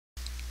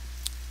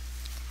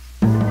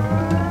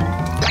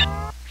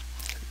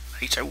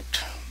reach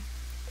out.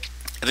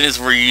 And then this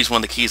is where you use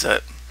one of the keys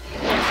at.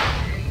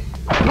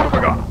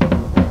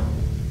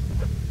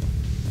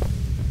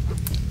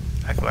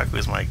 Aku Aku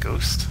is my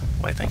ghost.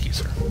 Why, thank you,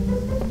 sir.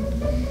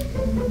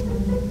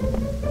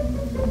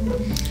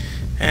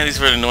 And these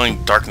are where the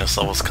annoying darkness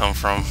levels come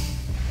from.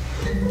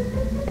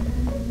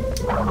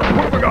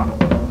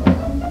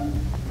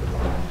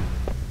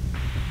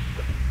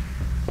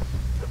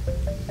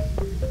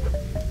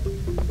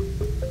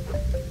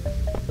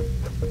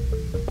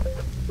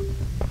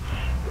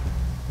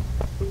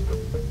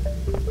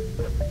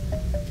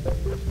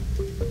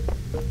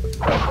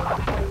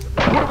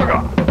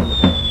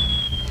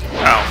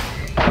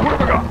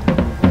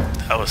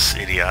 That was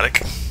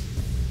idiotic.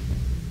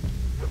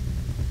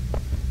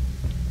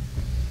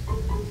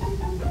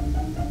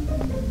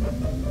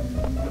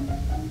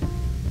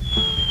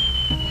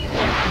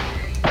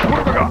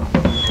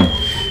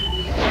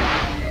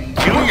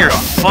 You and your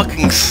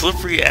fucking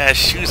slippery ass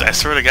shoes, I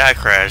swear to God,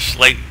 Crash.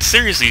 Like,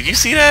 seriously, did you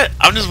see that?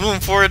 I'm just moving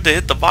forward to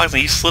hit the box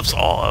and he slips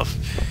off.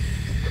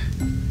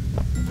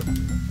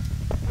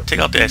 Take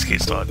out the ice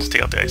skates, dog. Just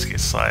take out the ice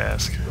skates, I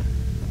ask.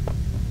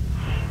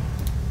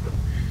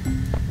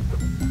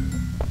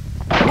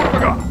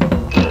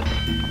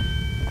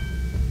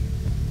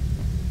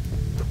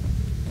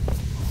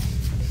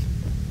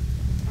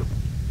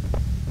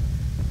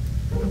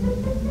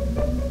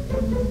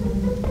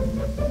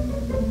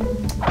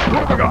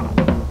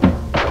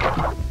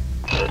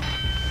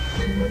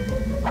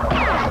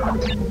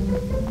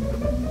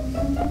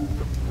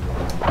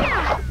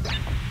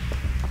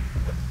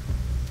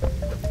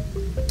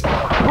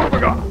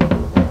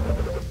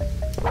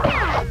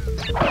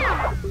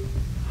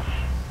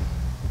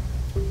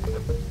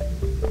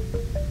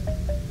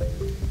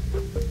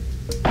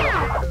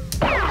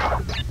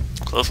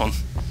 Close one.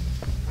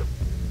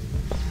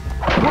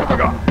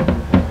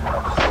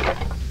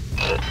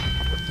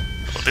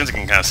 Well, things are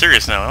getting kind of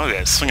serious now. Oh, we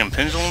got swinging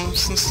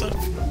pendulums and stuff.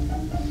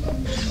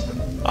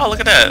 Oh, look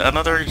at that!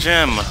 Another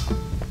gem.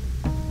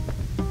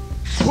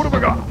 What have I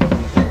got?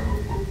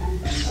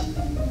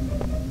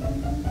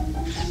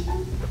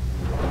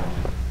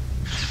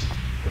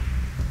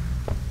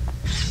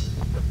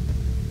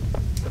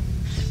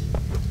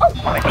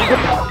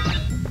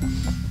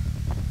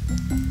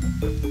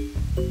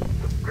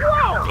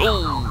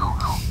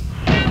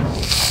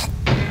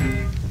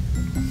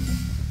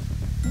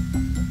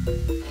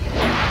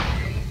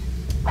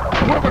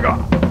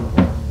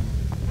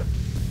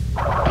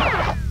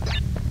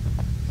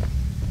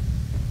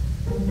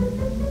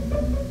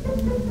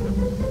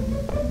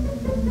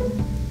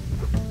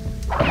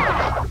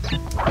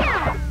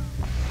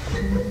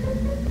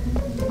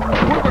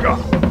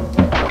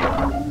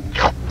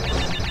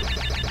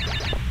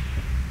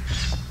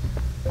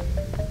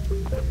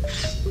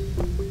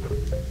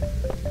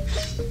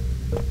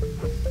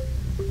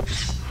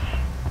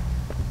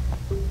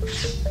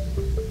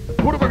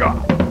 What have I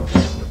got?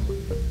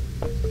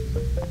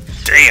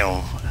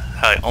 Damn!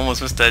 I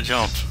almost missed that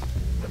jump.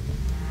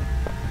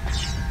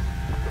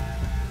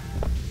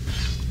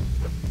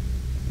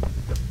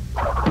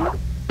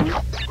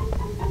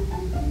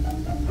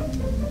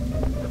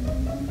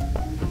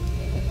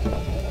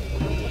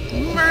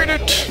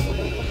 Murdered!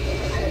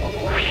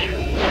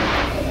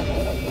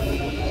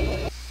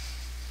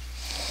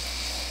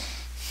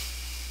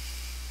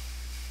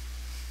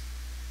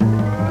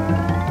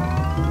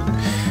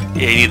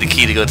 Yeah, you need the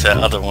key to go to that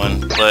other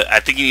one, but I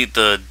think you need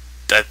the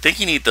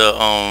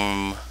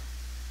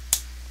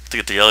to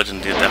get the yellow gem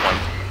to get that one.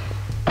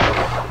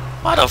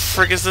 Why the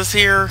frick is this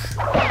here?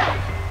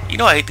 You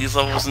know I hate these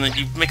levels, and then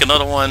you make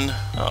another one.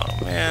 Oh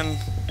man.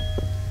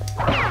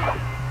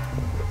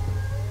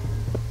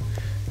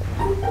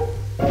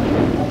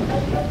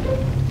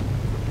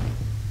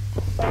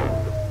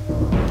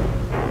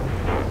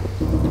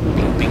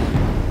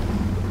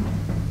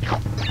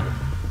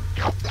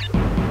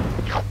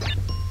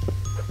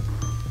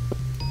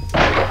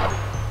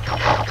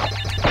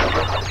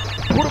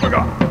 What have I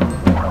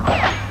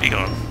got? Be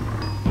gone.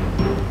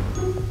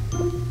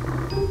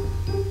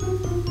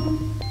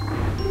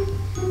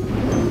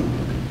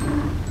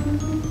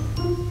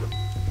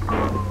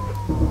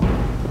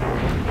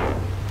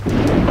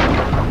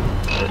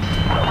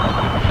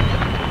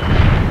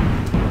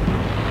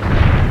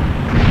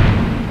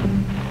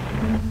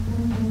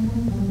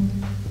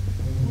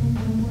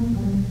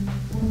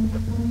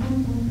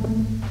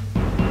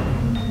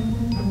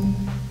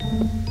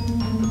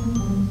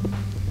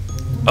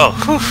 Oh,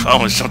 whew, I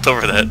almost jumped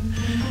over that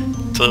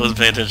until I wasn't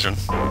paying attention.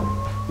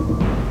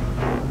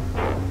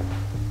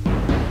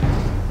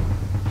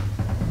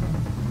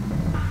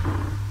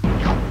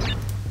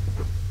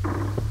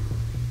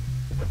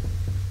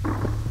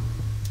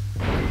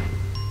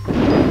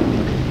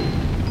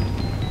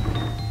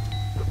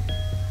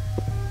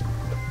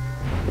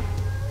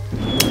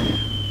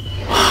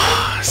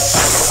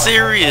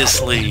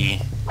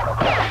 Seriously?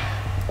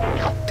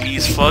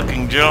 These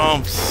fucking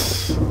jumps.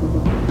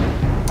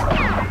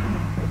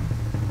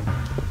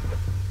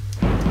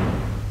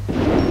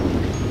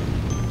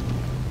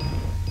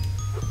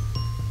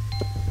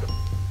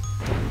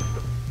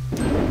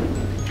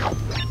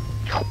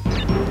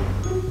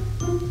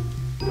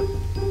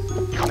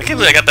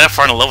 believe I got that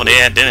far in the level and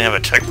I didn't have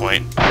a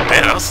checkpoint.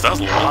 Man, that was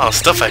a lot of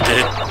stuff I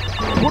did.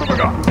 What have I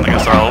got? I gotta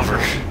start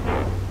over.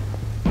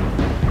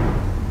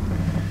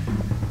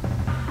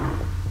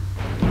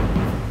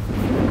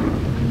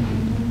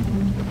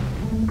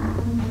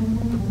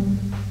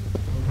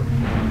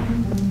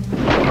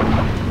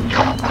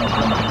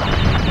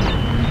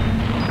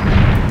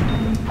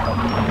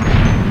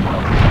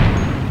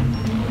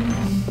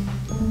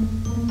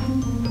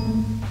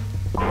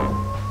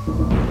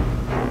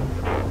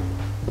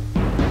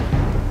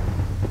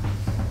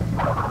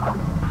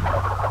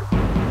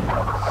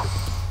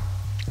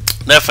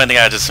 That funny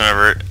thing I just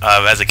remember,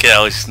 as a kid I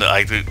always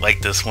like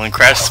this, when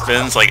Crash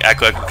spins, like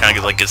Aqua kind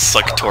of gets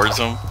sucked towards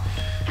him.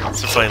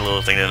 It's a funny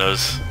little thing to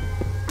notice.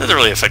 Doesn't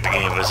really affect the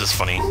game, but it's just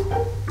funny.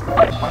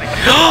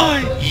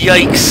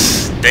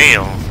 Yikes!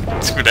 Damn,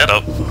 screwed that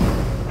up.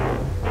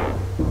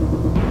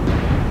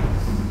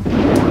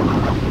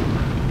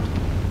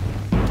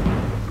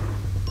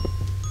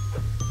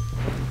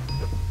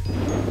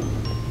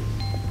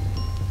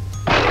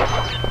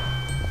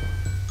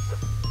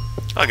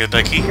 I'll get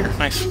that key here.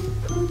 Nice.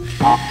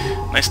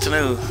 Nice to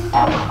know.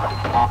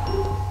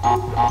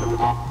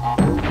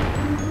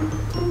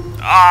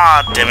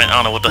 Ah, damn it! I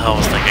don't know what the hell I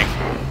was thinking.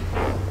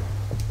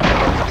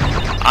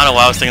 I don't know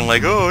why I was thinking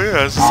like, oh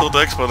yeah, I just sold the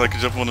X button. I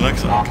could jump on the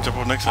next. I could jump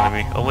on the next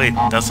enemy. Oh wait,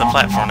 that's a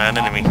platform, not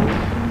an enemy.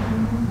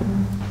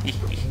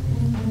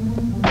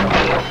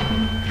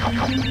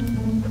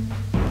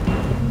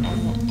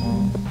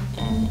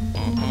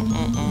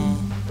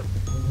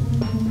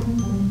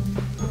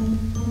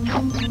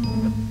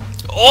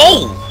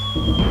 Oh!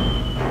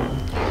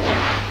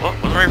 Well,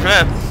 wasn't ready for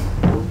that.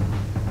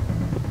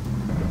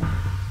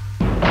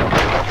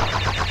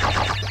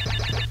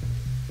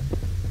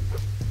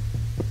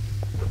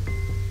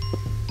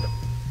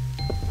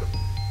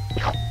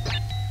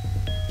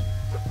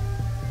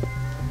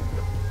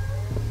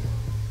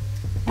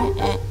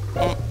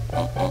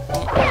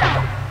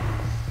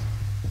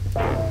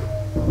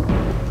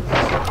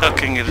 I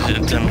can get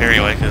a gem here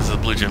anyway, because it's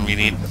the blue gem you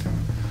need.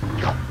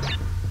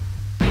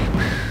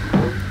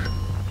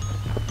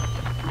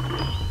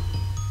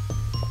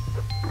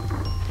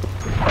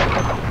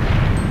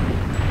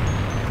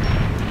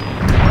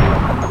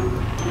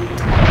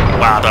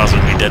 Wow, that was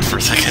gonna be dead for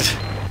a second.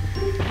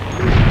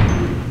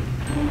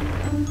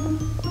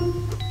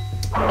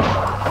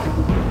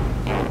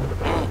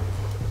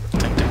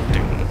 Ding, ding,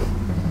 ding.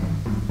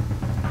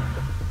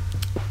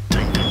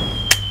 Ding, ding.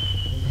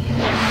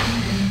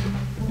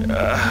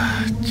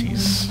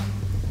 Jeez.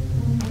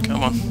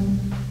 Come on.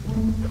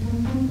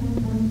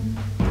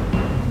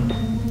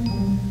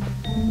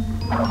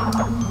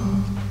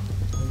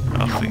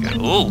 Off we go.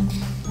 Ooh!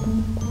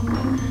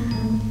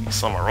 You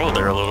saw my roll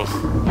there a little.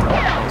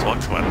 I was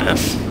walking to my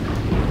death.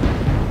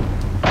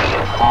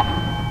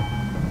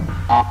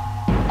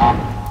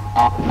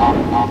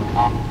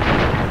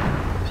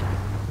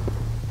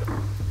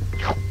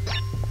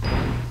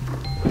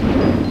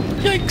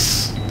 Yikes!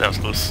 That was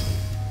close.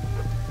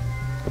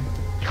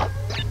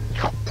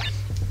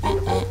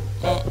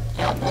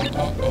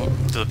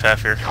 To the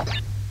path here.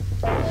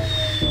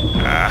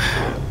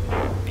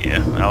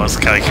 Yeah, I was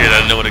kind of curious. I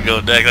didn't know where to go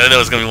next. I know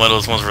it's gonna be one of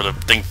those ones where the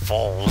thing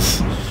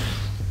falls.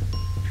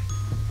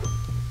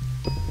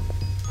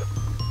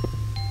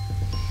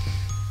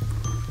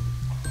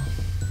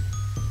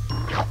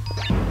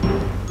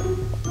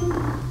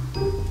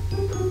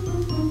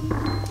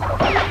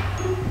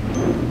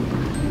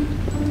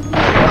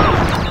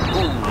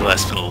 Ooh,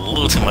 that's been a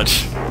little too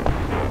much.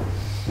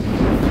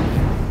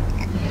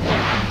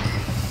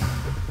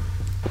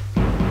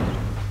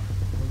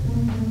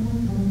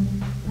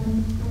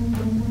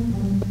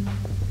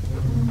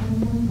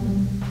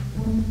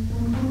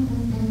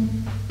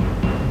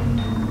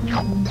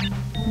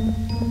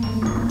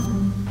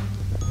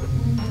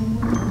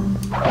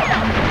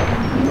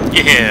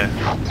 Yeah.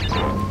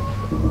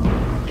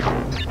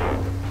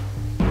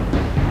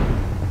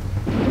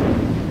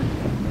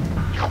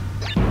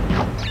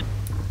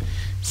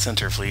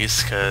 Center,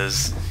 please,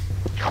 because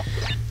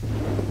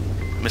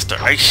Mr.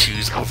 Ice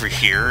Shoes over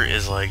here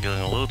is like going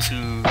a little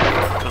too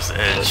close to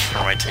the edge for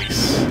my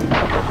taste.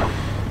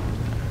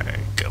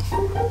 Alright, go.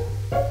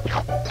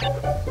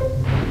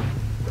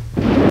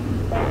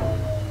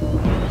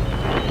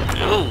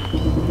 Oh!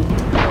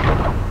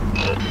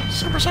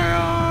 Super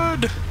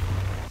Saiyan!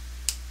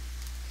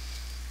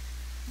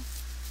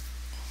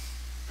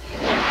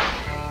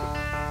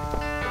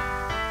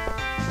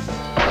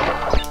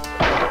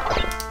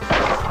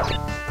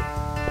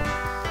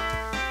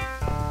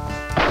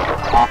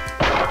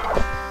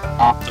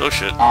 Oh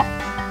shit.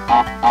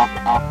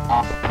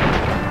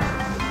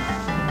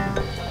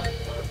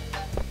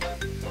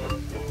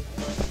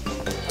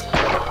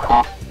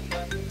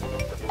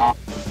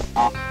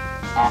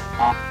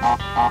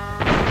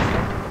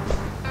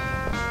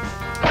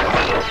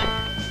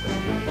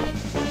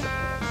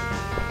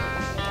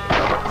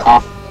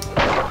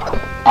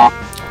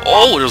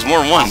 Oh, there's more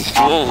than one.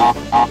 Whoa.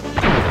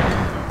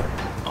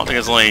 I think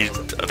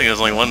there's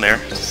only one there.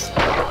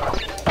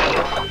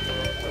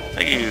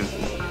 Thank you.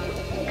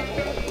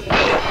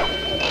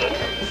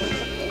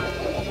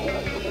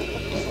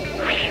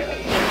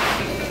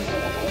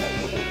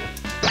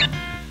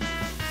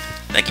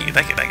 Thank you,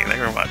 thank you, thank you, thank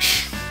you very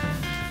much.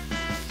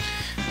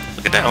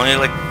 Look at that, only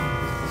like,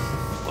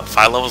 what,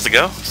 5 levels to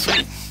go?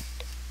 Sweet.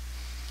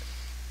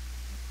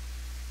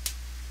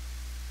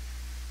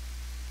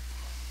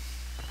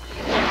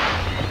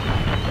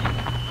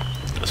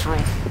 Let's roll.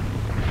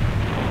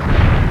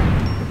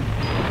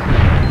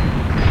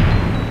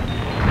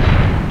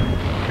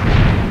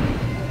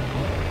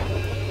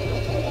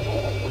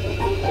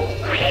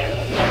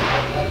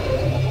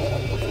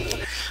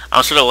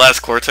 I'm sure the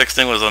last Cortex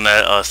thing was on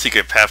that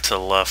secret path to the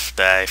left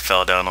that I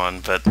fell down on,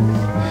 but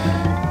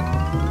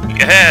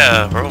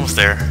yeah, we're almost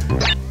there.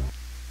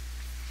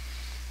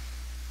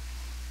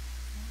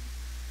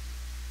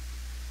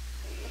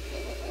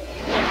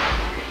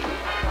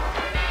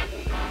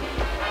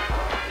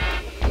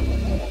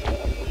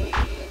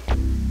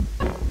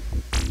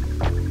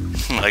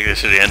 Like this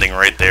should be ending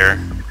right there.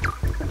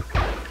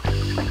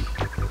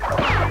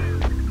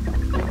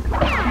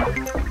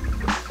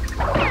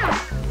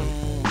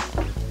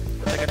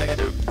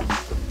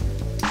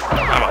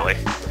 I'm out way.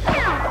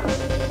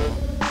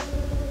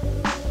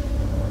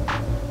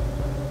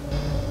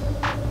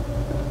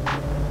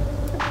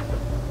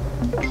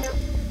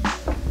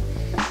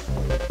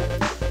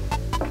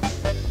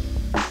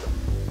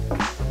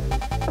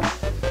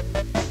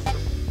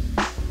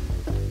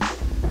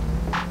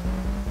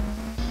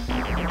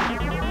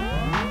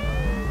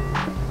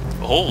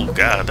 Oh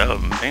god, that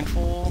was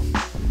painful.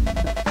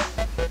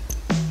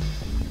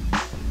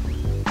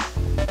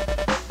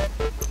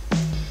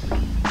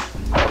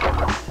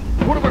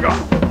 What have I got?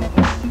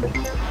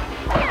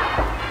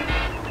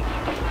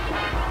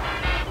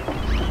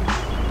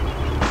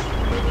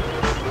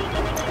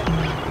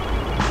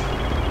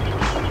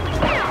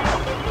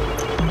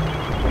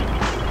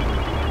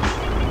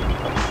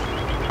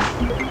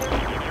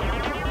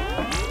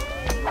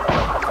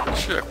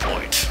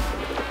 Checkpoint.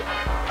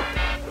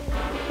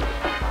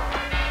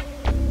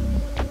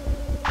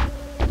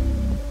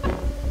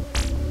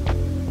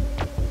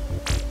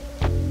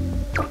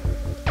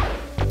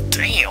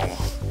 Damn.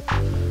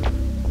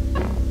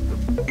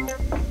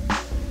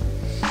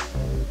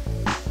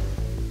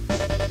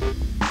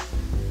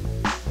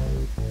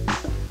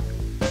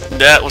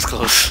 That was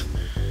close.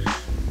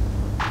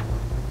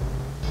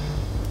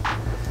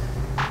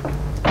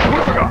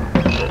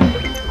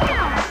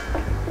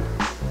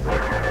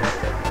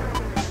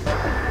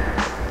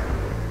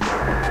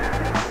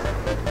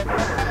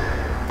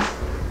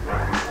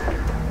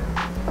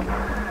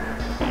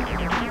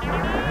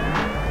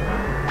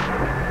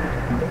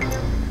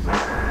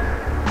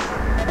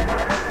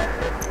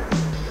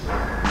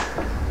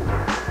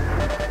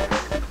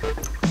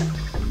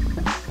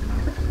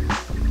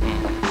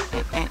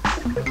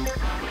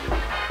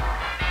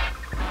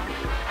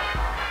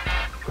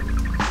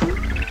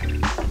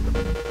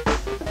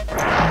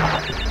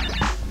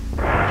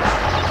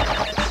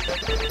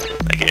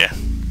 Yeah.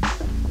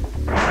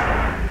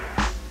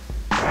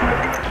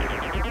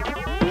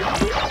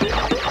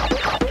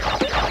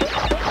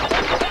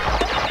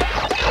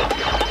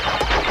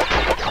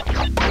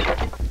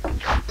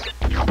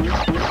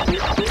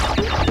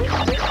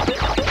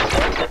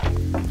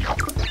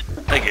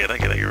 Thank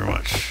you very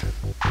much.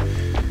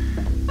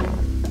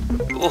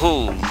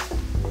 Ooh.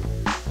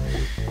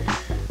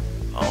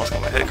 Almost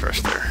got my head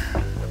crushed there.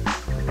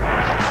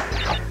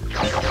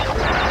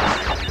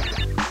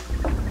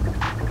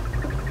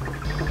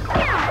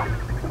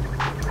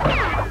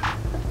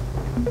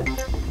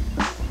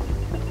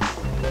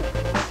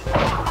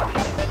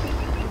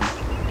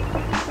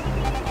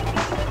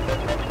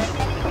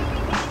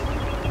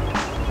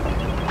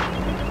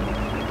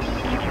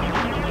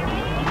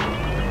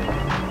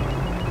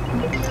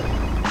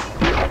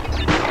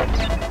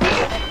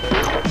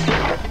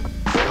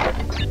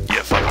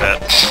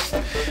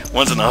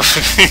 One's enough.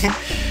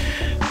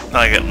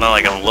 not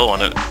like I'm low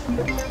on it.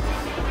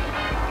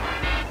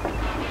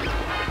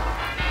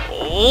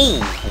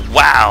 Oh,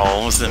 wow!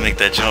 Almost didn't make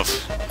that jump.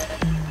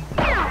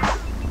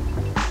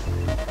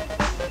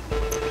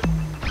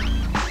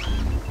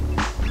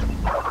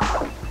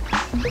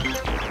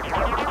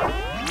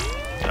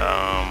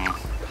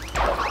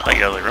 I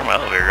gotta like where my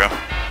elevator go.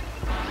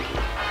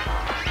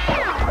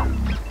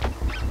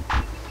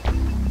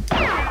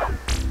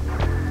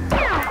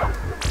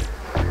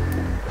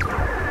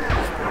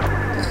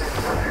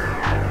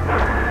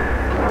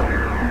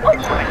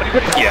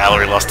 Yeah, I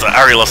already lost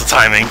the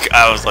timing.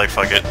 I was like,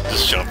 fuck it,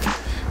 just jump.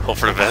 Hope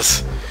for the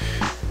best.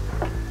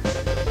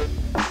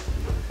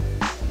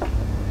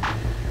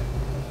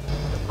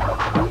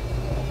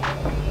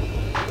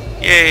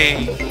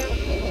 Yay!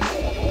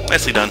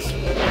 Nicely done.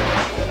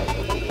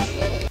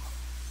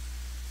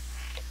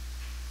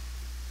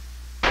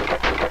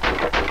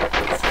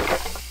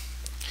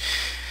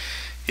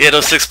 Yeah,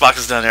 those 6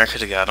 boxes down there, I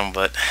could have got them,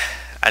 but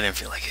I didn't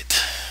feel like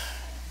it.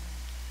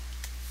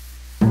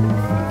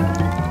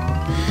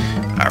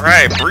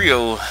 Alright,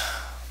 Brio.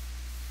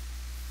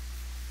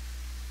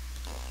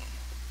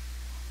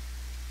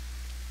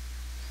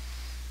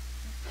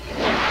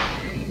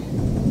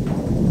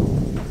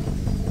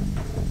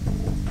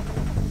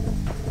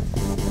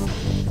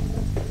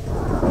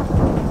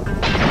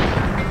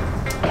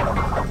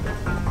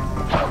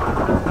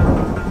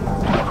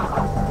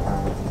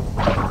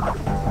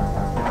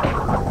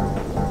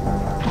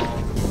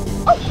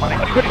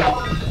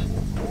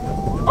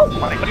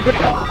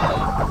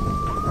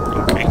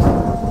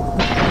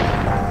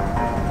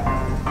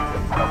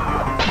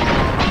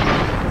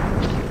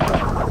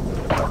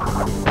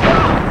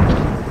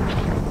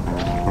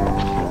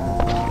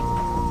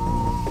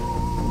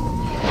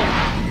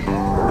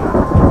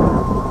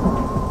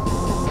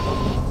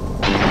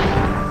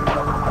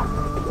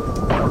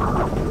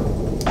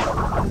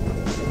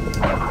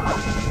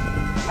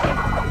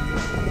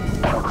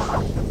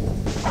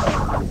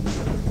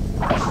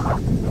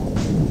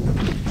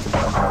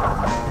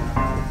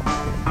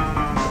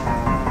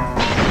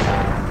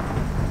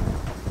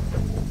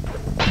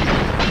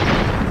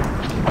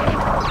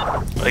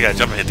 I gotta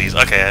jump and hit these.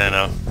 Okay, I didn't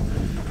know.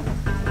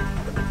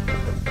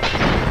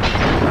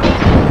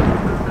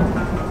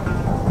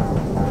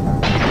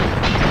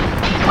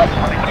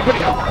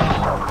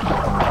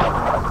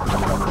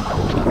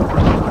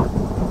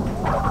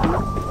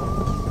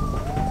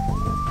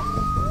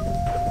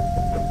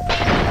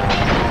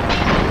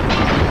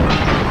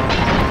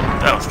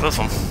 That was a close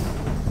one.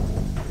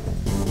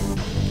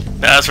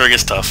 Now that's where it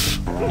gets tough.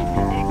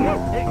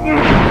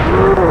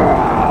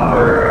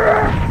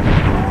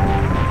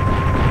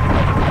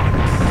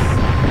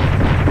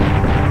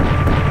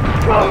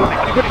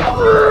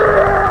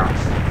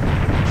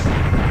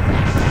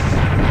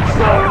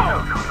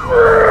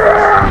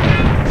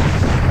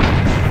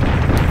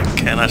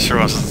 Okay, not sure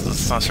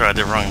I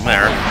did wrong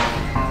there.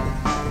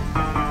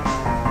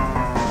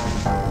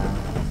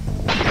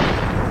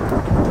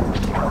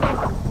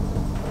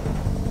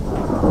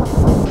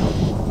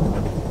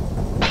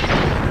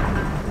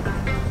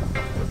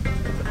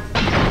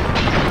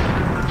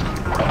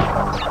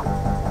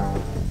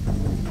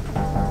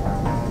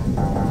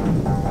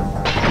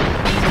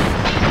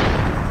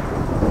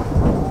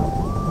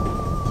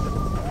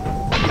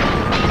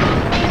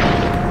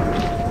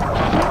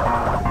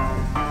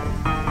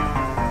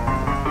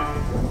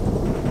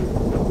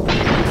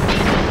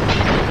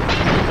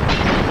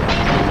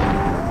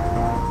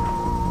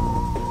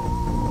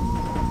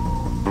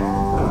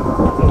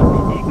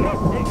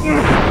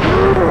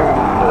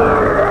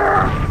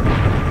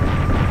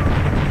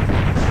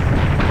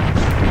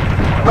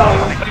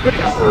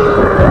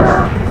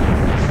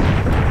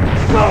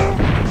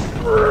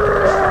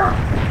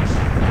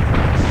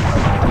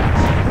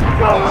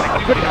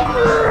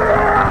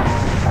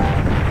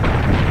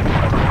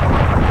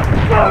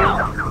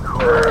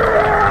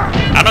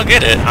 I don't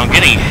get it. I'm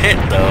getting hit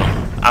though.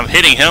 I'm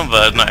hitting him,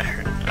 but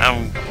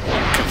I'm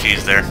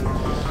confused there.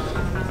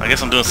 I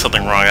guess I'm doing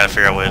something wrong. I gotta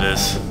figure out what it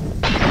is.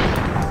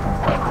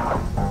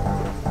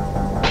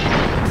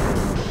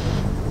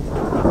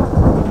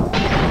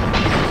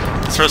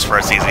 This first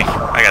part's easy.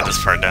 I got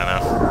this part down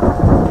now.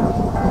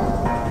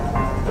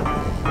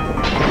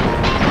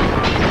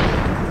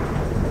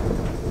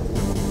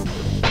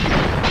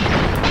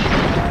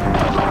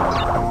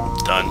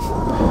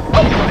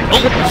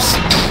 Oops!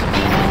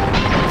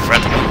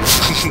 Forgot to move.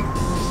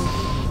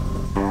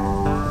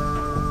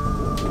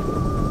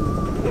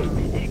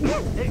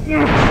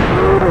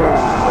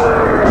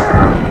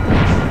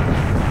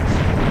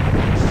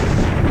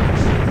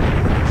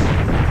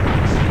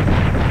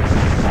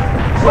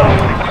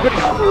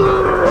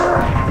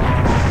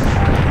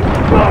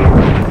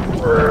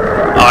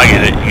 Oh, I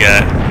get it. You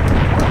got it.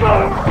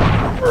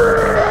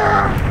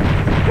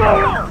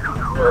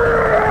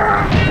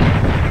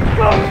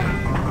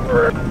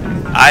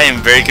 I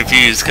am very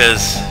confused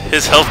because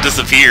his health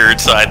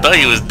disappeared, so I thought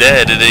he was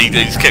dead, and then he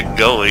just kept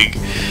going.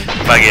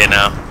 If I get it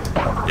now,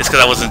 it's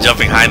because I wasn't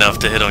jumping high enough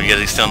to hit him. Yet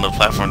he's still on the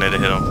platform there to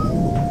hit him.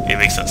 It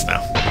makes sense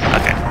now.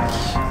 Okay,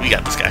 we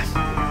got this guy.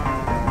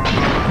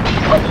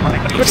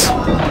 Oops.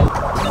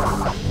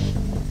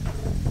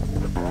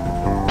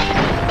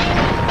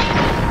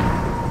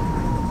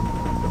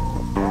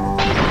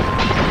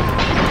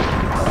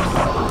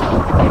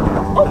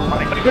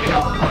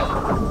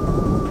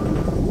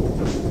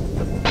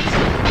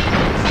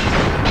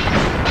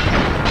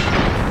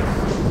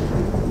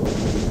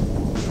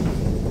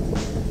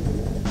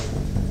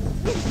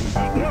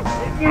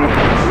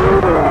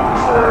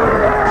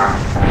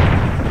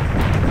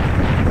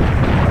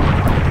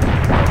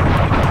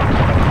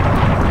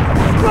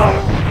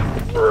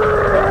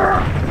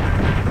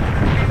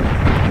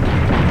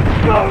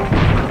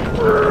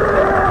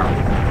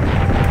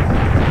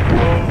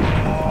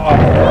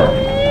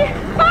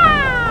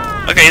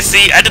 Okay,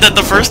 see, I did that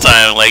the first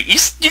time. Like,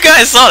 you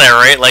guys saw that,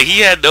 right? Like,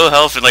 he had no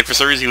health, and like for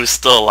some reason he was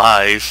still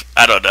alive.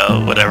 I don't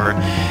know, whatever.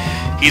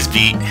 He's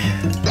beat.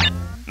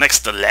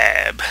 Next to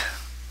lab.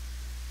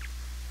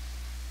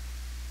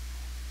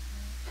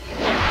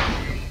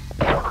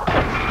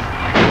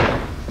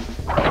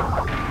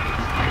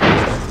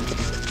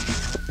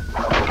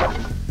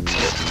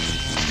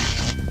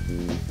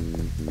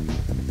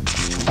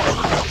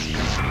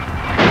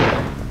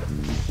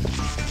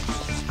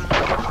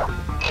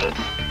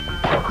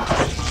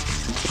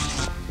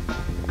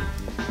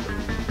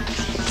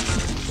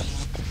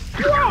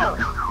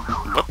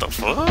 What the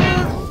fuck?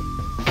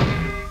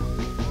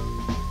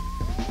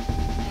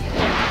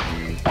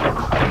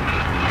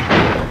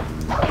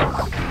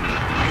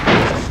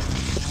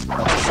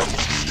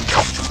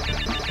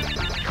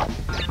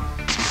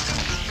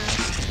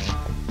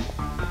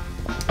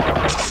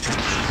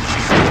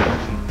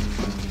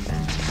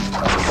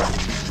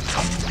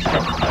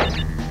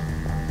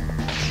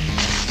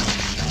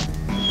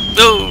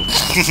 No!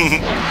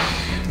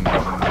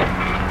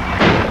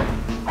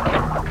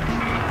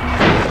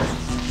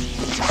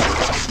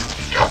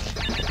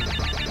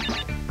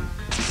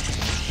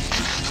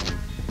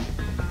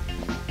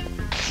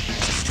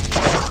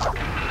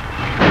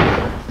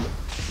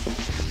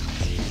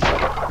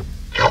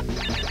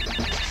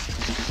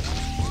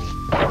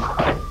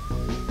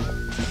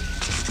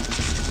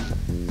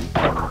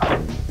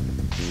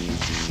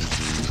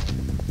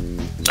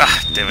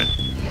 Damn it.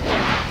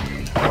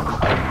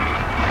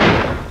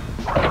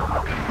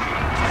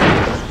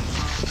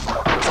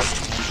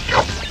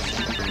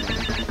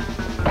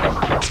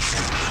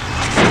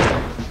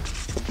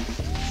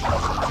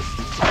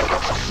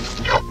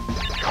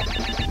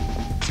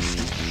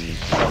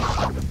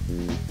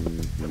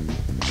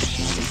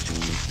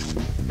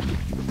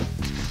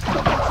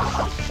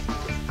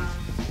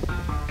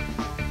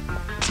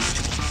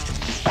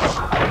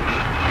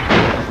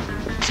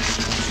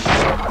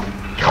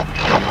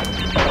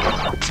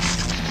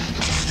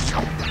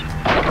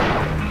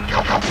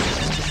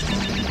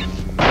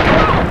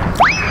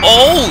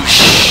 Oh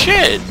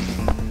shit!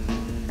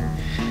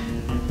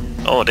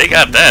 Oh, they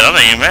got that. I'm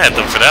not even mad at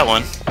them for that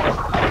one.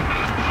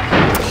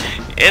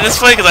 And it's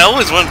funny because I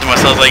always wondered to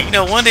myself, like, you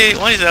know, one day I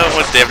wonder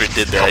if they ever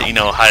did that. You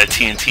know, hide a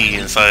TNT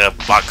inside a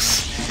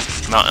box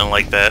mountain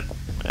like that.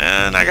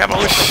 And I got my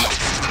wish.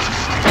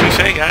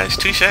 Touche, guys.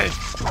 Touche.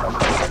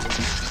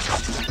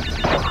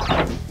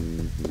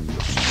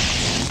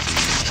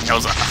 That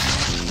was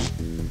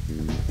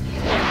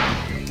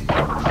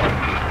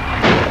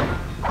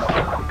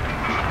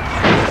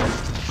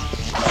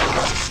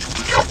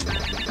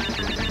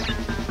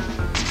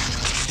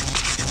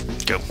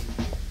go.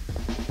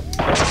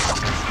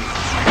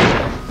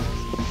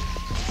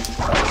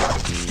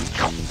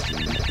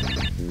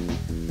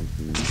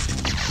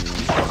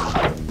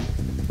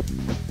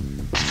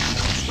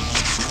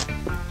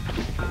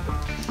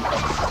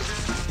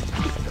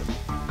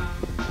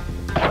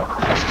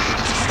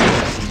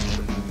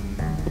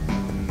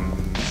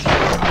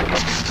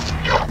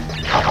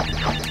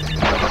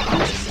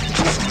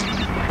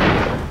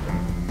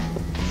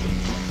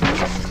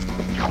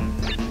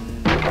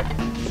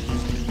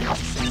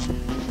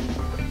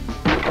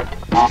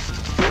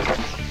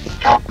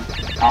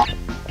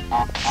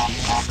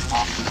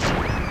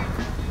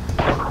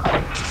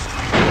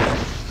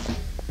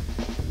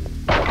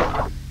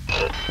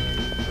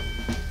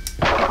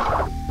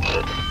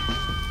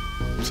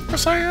 Super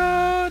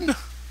Saiyan!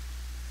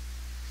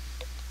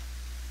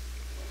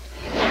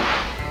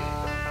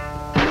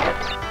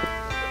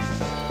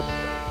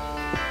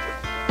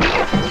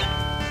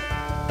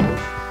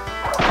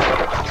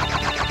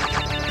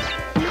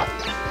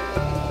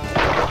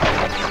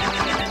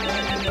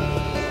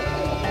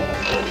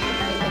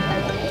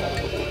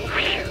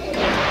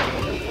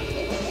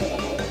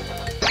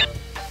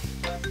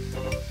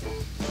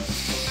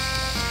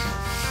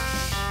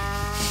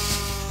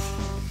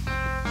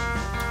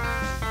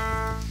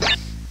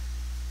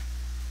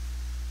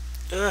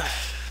 Ugh.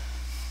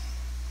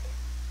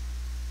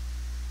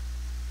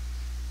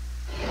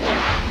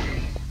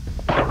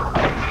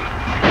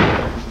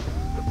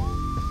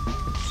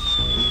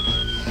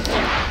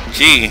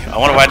 Gee, I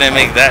wonder why I didn't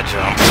make that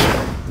jump.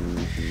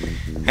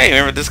 Hey,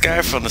 remember this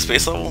guy from the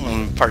space level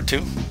in part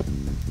 2?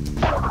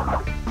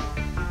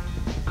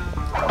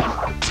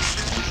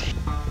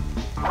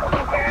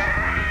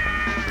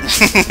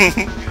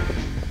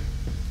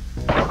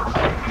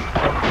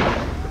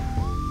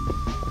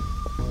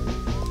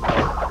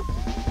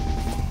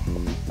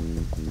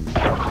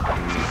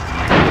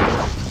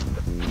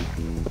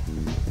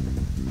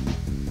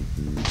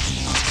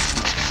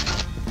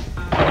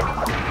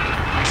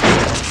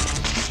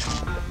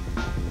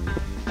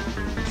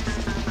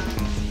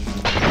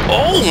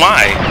 Oh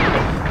my!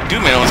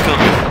 Dude, man, almost killed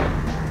me.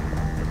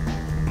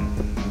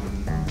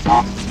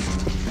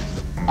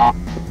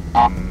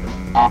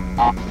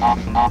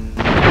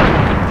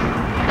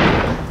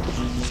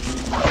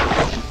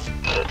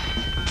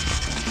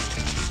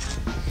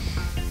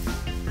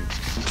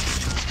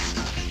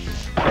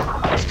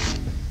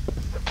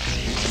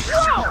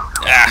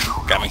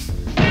 Ah, got me.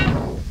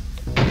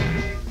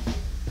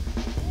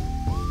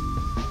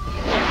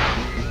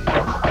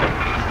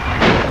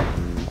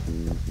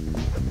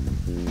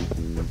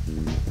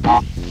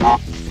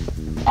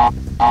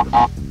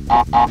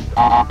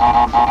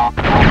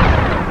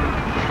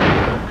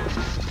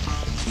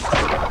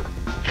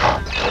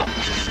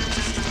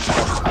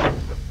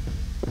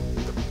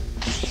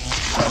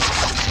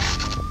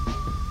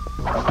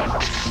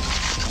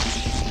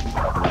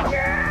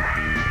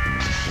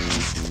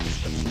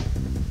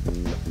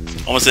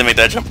 Almost didn't make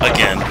that jump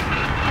again.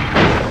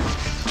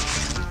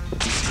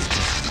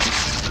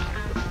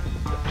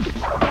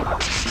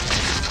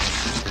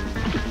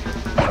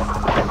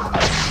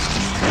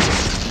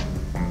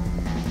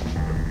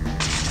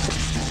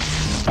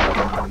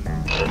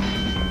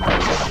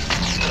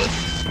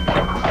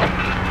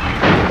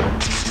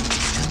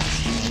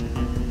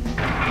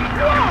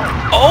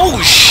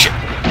 Oh shit!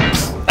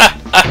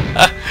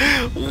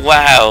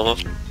 Wow.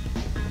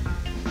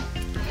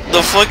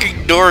 The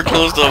fucking door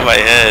closed on my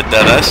head.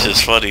 Now that's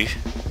just funny.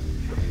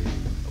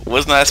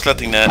 Was not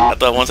expecting that. I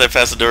thought once I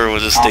passed the door it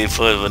would just stay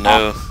put, but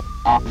no.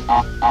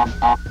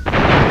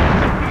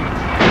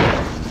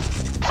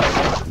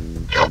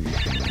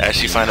 I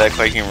actually find that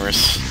quite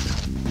humorous.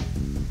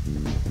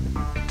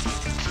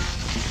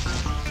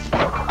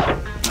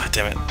 Ah,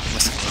 damn it. I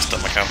messed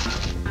up my count.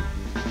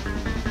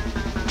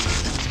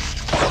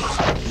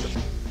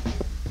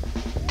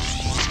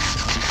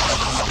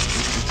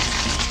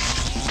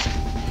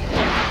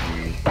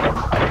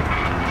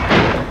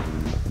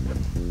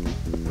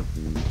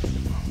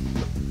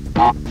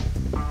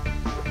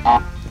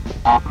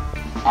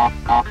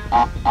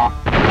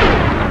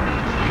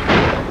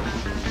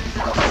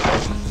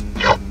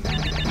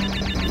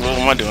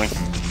 am I doing?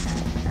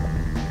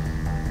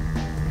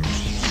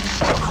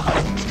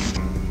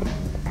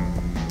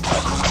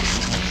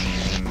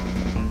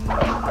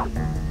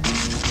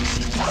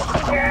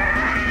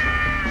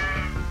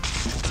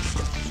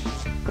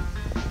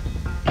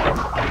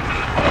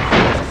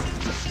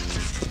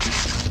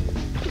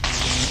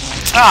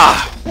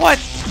 Ah, what?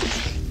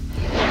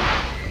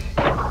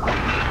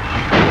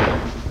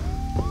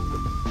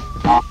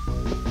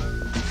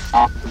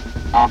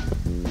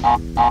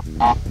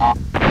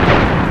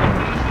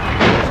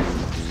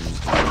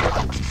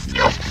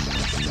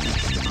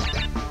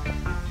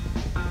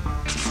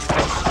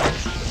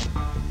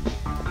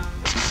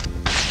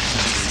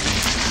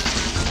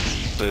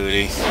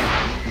 Booty.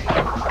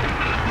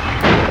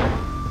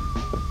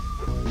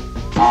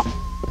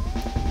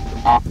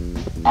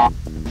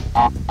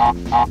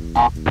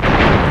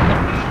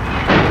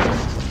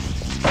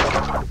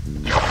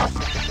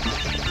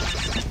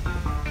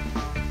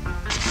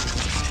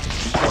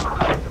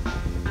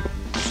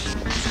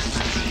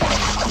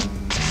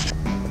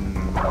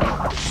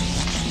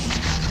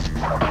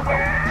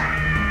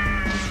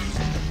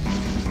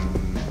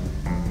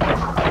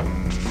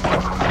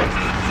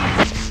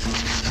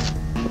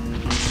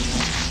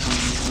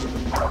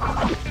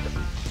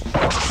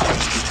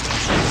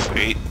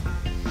 Great.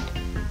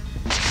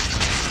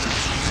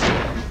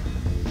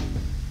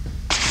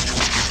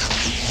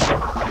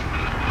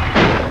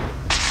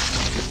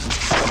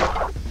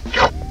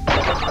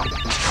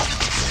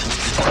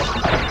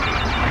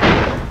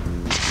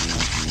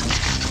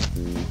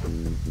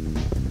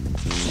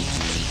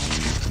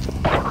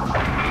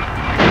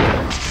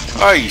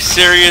 Are you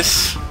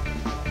serious?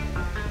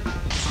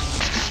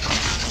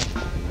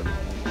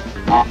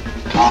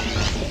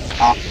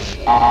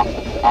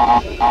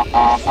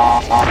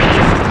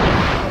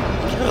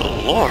 Good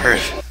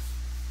Lord.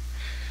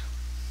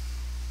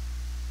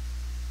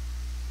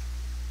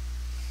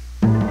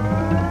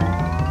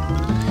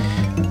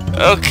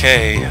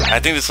 Okay, I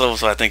think this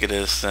level's what I think it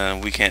is,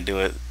 and we can't do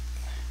it.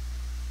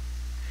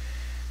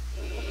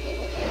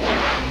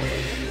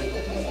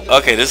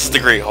 Okay, this is the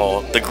Great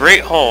Hall. The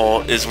Great Hall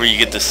is where you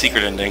get the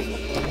secret ending.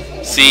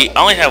 See, I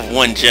only have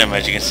one gem,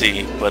 as you can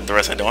see, but the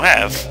rest I don't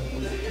have.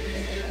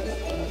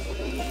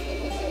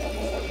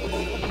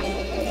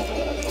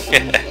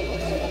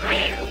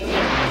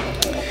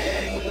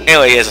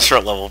 Anyway, yeah, it's a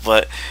short level,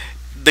 but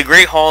the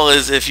Great Hall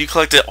is if you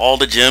collected all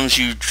the gems,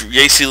 you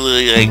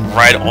basically like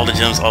ride all the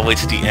gems all the way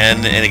to the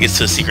end, and it gets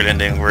to a secret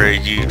ending where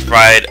you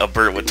ride a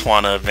bird with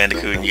Twana,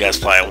 Bandicoot, and you guys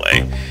fly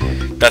away.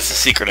 That's the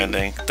secret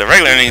ending. The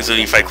regular ending is when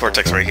you fight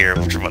Cortex right here,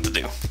 which we're about to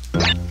do.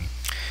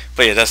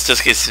 But yeah, that's just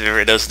in case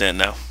it doesn't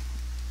know.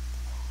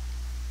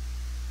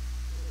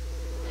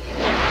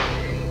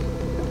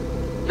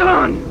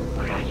 Done!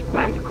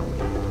 Bandicoot.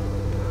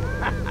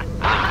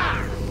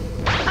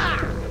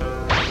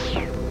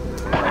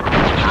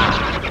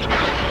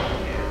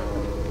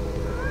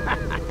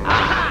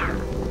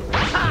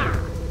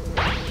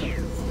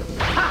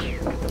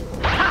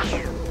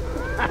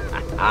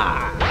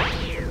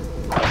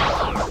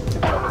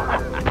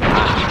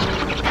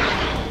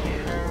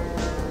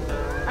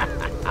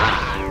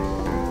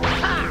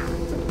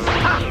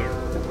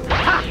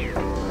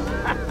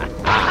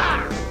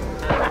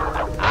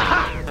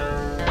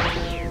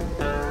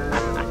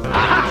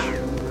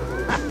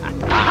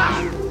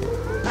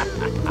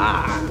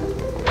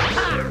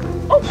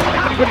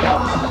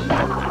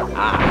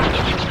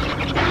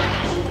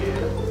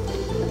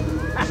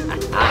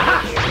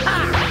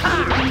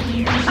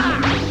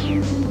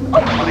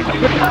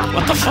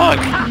 What the fuck?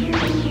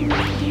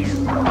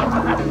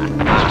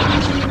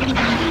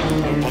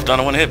 Both down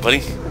to one hit, buddy.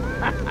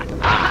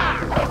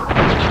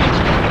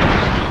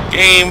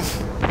 Game.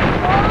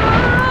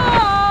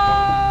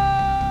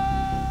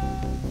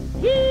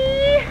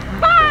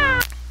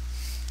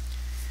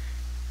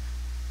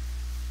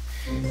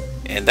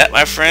 And that,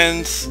 my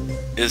friends,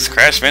 is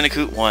Crash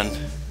Bandicoot 1.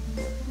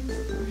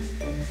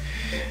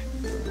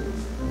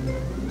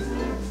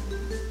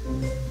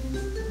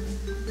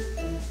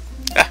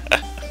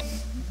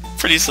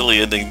 Pretty silly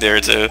ending there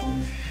too.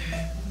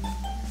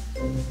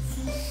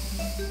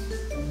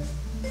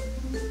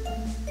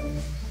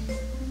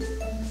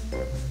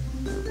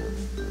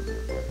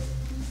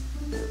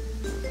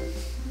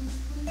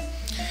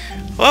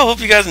 Well,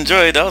 hope you guys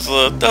enjoyed. That was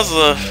a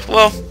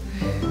well,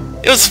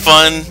 it was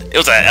fun. It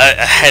was a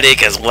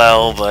headache as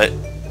well, but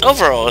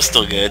overall it's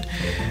still good.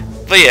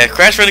 But yeah,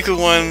 Crash Bandicoot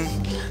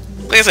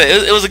 1. Like I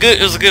said, it was a good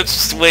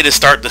way to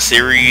start the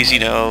series. You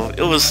know,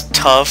 it was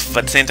tough, but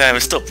at the same time,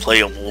 it's still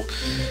playable.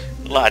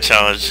 A lot of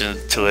challenge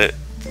to it.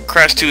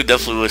 Crash 2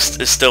 definitely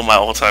is still my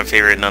all-time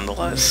favorite,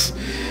 nonetheless.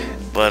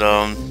 But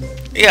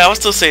yeah, I would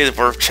still say it's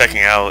worth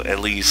checking out at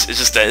least. It's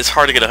just that it's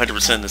hard to get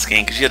 100% in this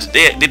game because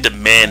they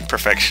demand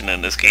perfection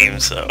in this game.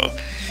 So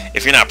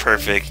if you're not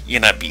perfect, you're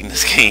not beating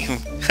this game.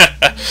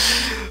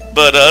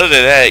 But other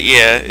than that,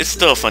 yeah, it's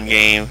still a fun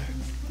game.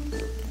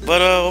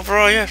 But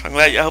overall, yeah,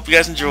 I hope you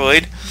guys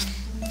enjoyed.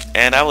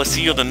 And I will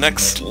see you in the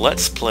next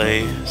Let's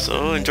Play.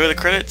 So enjoy the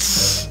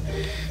credits.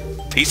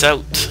 Peace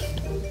out.